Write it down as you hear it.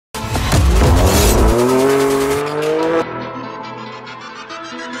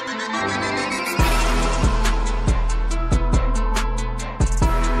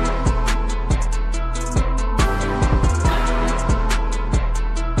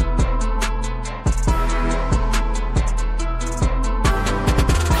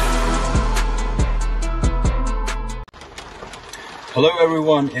Hello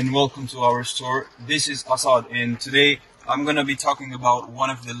everyone and welcome to our store. This is Asad and today I'm gonna be talking about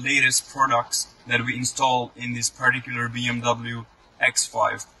one of the latest products that we installed in this particular BMW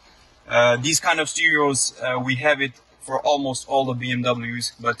X5. These kind of stereos, we have it for almost all the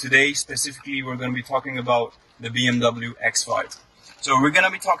BMWs, but today specifically we're gonna be talking about the BMW X5. So we're gonna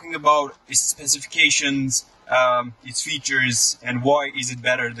be talking about its specifications, its features, and why is it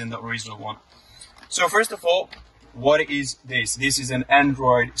better than the original one. So first of all, what is this? This is an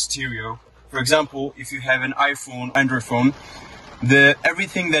Android stereo. For example, if you have an iPhone, Android phone,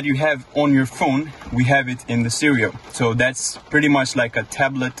 everything that you have on your phone, we have it in the stereo. So that's pretty much like a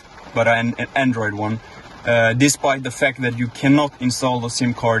tablet, but an Android one. Despite the fact that you cannot install the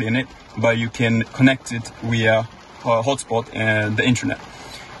SIM card in it, but you can connect it via hotspot and the internet.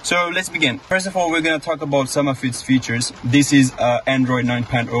 So let's begin. First of all, we're going to talk about some of its features. This is Android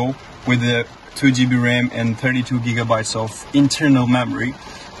 9.0 with the 2 GB RAM and 32 gigabytes of internal memory,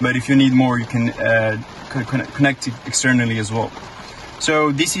 but if you need more you can connect it externally as well.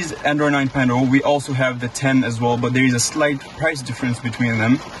 So this is Android 9.0. We also have the 10 as well, but there is a slight price difference between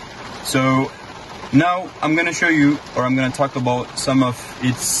them. So now I'm going to show you, or I'm going to talk about some of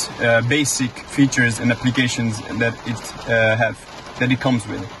its basic features and applications that it comes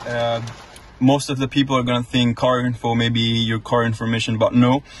with. Most of the people are gonna think car info, maybe your car information, but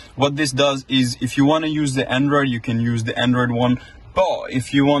no. What this does is, if you want to use the Android, you can use the Android one. But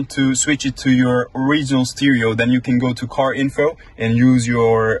if you want to switch it to your original stereo, then you can go to car info and use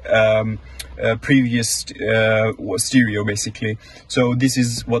your previous stereo, basically. So this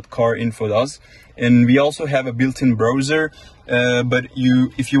is what car info does. And we also have a built-in browser, but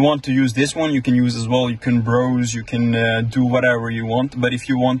if you want to use this one, you can use as well. You can browse, you can do whatever you want. But if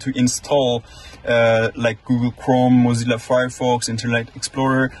you want to install like Google Chrome, Mozilla Firefox, Internet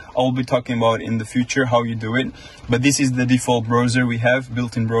Explorer, I'll be talking about in the future how you do it. But this is the default browser we have,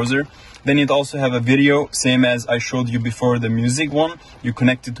 built-in browser. Then it also have a video, same as I showed you before the music one. You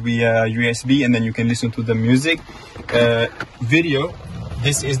connect it via USB and then you can listen to the music. Video,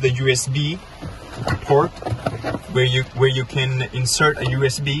 this is the USB port where you can insert a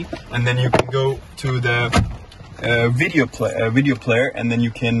USB and then you can go to the video player and then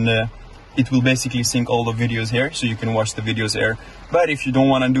you can it will basically sync all the videos here, so you can watch the videos here. But if you don't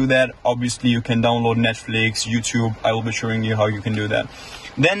want to do that, obviously you can download Netflix, YouTube. I will be showing you how you can do that.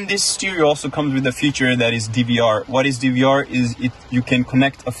 Then this stereo also comes with a feature that is DVR. What is DVR? Is you can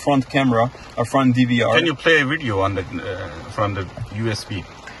connect a front camera, a front DVR. Can you play a video on the from the USB?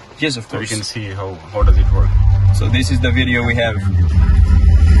 Yes, of course. So we can see how does it work. So this is the video we have.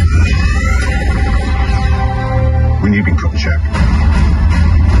 When you can click check.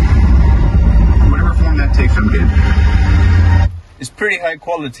 Whatever form that takes, I'm good. It's pretty high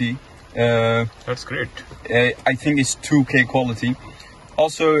quality. That's great. I think it's 2K quality.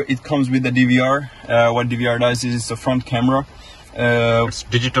 Also, it comes with the DVR. What DVR does is it's a front camera. It's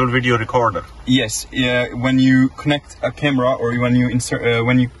digital video recorder. Yes, when you connect a camera, or when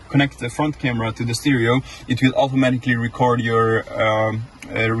you connect the front camera to the stereo, it will automatically record your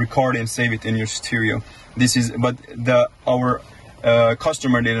record and save it in your stereo. This is, but our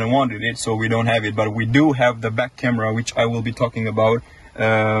customer didn't want it, so we don't have it. But we do have the back camera, which I will be talking about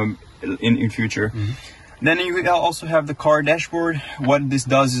in future. Mm-hmm. Then you also have the car dashboard. What this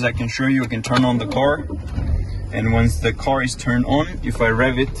does is I can show you. I can turn on the car. And once the car is turned on, if I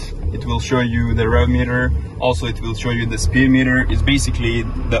rev it, it will show you the rev meter. Also, it will show you the speed meter. It's basically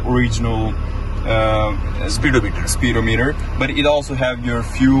the original speedometer. But it also have your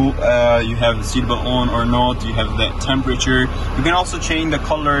fuel. You have the seatbelt on or not. You have the temperature. You can also change the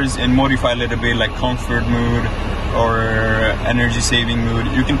colors and modify a little bit, like comfort mode or energy saving mode.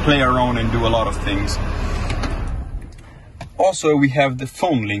 You can play around and do a lot of things. Also, we have the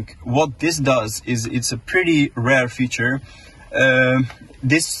phone link. What this does is, it's a pretty rare feature.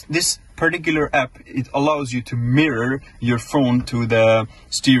 This particular app, it allows you to mirror your phone to the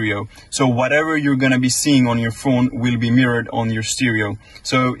stereo. So whatever you're gonna be seeing on your phone will be mirrored on your stereo.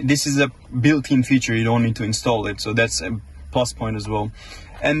 So this is a built-in feature. You don't need to install it. So that's a plus point as well.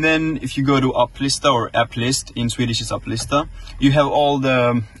 And then if you go to Applista, or App List, in Swedish is Applista, you have all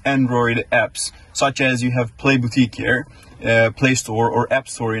the Android apps, such as you have Play Boutique here, Play Store or App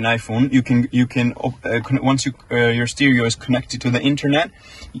Store in iPhone. You can once your stereo is connected to the internet,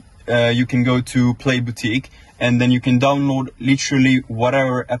 you can go to Play Boutique, and then you can download literally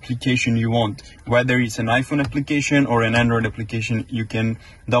whatever application you want, whether it's an iPhone application or an Android application. You can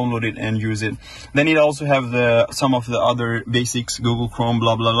download it and use it. Then it also have some of the other basics, Google Chrome,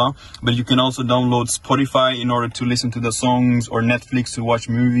 blah blah blah, but you can also download Spotify in order to listen to the songs, or Netflix to watch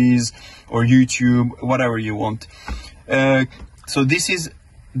movies, or YouTube, whatever you want. So this is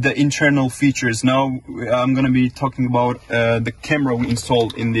the internal features. Now I'm going to be talking about the camera we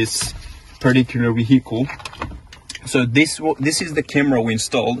installed in this particular vehicle. So this is the camera we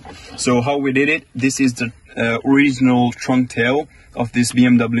installed. So how we did it, this is the original trunk tail of this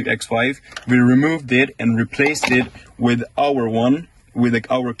BMW X5. We removed it and replaced it with our one, with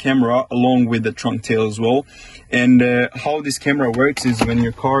our camera, along with the trunk tail as well. And how this camera works is when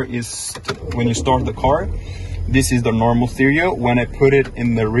you start the car, this is the normal stereo. When I put it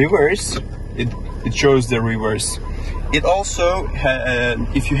in the reverse, it shows the reverse. It also,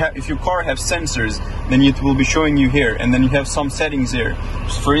 if your car has sensors, then it will be showing you here, and then you have some settings here.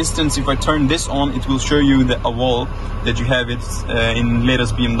 For instance, if I turn this on, it will show you a wall that you have it in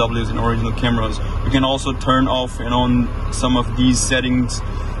latest BMWs and original cameras. You can also turn off and on some of these settings.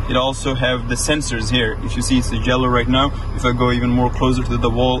 It also have the sensors here. If you see, it's yellow right now. If I go even more closer to the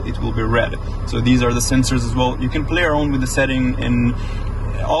wall, it will be red. So these are the sensors as well. You can play around with the setting, and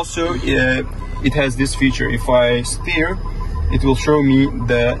also it has this feature. If I steer, it will show me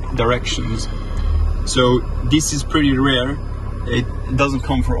the directions. So this is pretty rare. It doesn't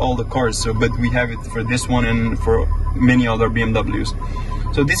come for all the cars, but we have it for this one and for many other BMWs.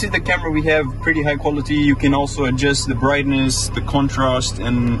 So this is the camera we have, pretty high quality. You can also adjust the brightness, the contrast,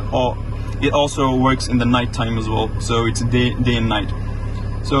 and it also works in the night time as well. So it's day and night.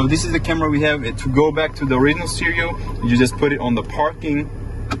 So this is the camera we have. To go back to the original stereo, you just put it on the parking.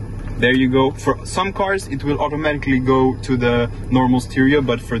 There you go. For some cars, it will automatically go to the normal stereo,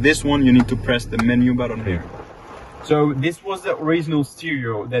 but for this one, you need to press the menu button here. So this was the original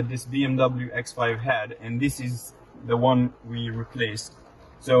stereo that this BMW X5 had, and this is the one we replaced.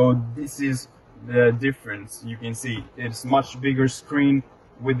 So this is the difference. You can see it's much bigger screen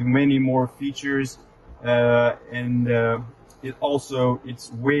with many more features, and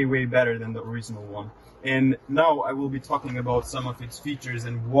it's way better than the original one. And now I will be talking about some of its features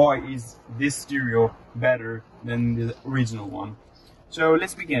and why is this stereo better than the original one. So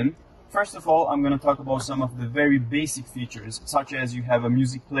let's begin. First of all, I'm going to talk about some of the very basic features, such as you have a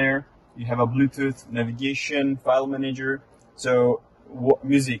music player, you have a Bluetooth, navigation, file manager. So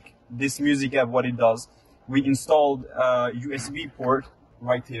this music app, what it does, we installed a USB port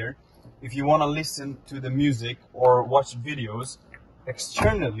right here. If you want to listen to the music or watch videos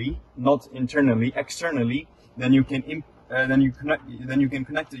externally, not internally, externally, then you can connect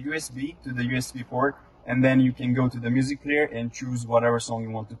the USB to the USB port, and then you can go to the music player and choose whatever song you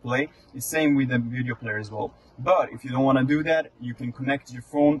want to play. It's same with the video player as well. But if you don't want to do that, you can connect your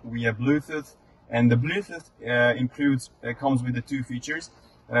phone via Bluetooth, and the Bluetooth comes with the two features.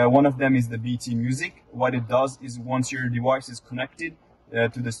 One of them is the BT Music. What it does is once your device is connected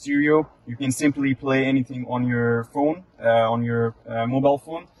to the stereo, you can simply play anything on your phone, on your mobile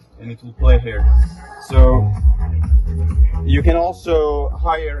phone, and it will play here. So you can also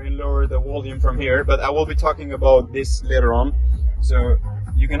higher and lower the volume from here, but I will be talking about this later on. So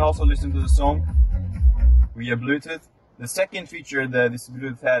you can also listen to the song via Bluetooth. The second feature that this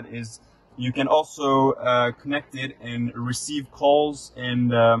Bluetooth had is you can also connect it and receive calls,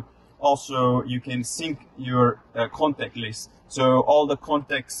 and also you can sync your contact list. So all the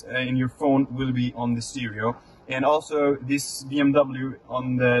contacts in your phone will be on the stereo. And also this BMW,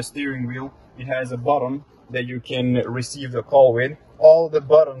 on the steering wheel, it has a button that you can receive the call with. All the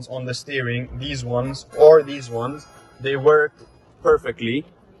buttons on the steering, these ones or these ones, they work perfectly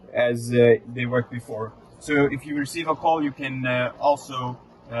as they worked before. So if you receive a call, you can also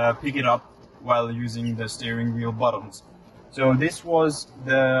pick it up while using the steering wheel buttons. So this was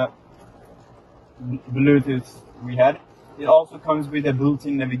the Bluetooth we had. It also comes with a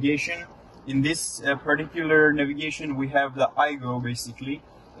built-in navigation. In this particular navigation, we have the iGo basically,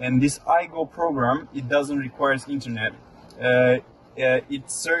 and this iGo program, it doesn't require internet. It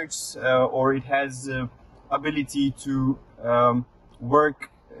searches or it has ability to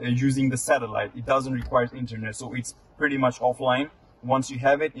work using the satellite. It doesn't require internet, so it's pretty much offline. Once you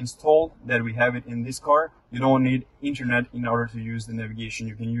have it installed, that we have it in this car, you don't need internet in order to use the navigation.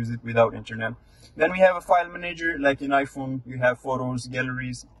 You can use it without internet. Then we have a file manager, like in iPhone, you have photos,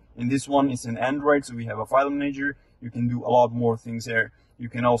 galleries. In this one, it's an Android, so we have a file manager. You can do a lot more things there. You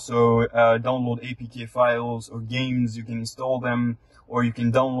can also download APK files or games, you can install them, or you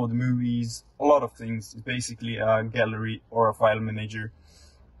can download movies, a lot of things. It's basically a gallery or a file manager.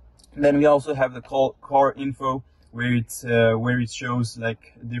 And then we also have the car info, where it shows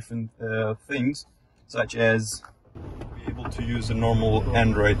like different things, such as be able to use a normal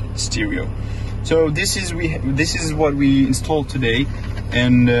Android stereo. So this is what we installed today.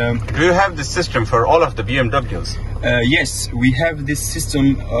 And do you have this system for all of the BMWs? Yes, we have this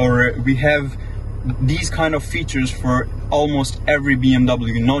system, or we have these kind of features for almost every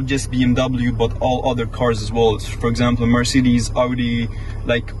BMW, not just BMW but all other cars as well. For example, Mercedes, Audi,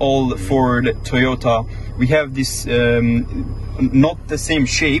 like all Ford, Toyota, we have this not the same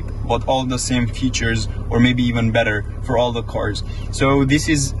shape but all the same features, or maybe even better for all the cars. So this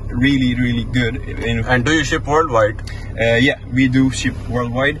is really good. And do you ship worldwide? Yeah, we do ship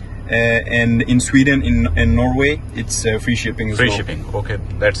worldwide, and in Sweden and Norway it's free shipping as well. Free shipping, okay,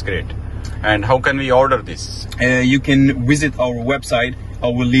 that's great. And how can we order this? You can visit our website. I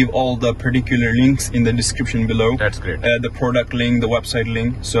will leave all the particular links in the description below. That's great. The product link, the website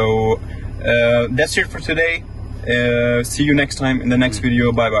link. So that's it for today. See you next time in the next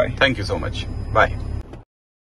video. Bye bye. Thank you so much. Bye.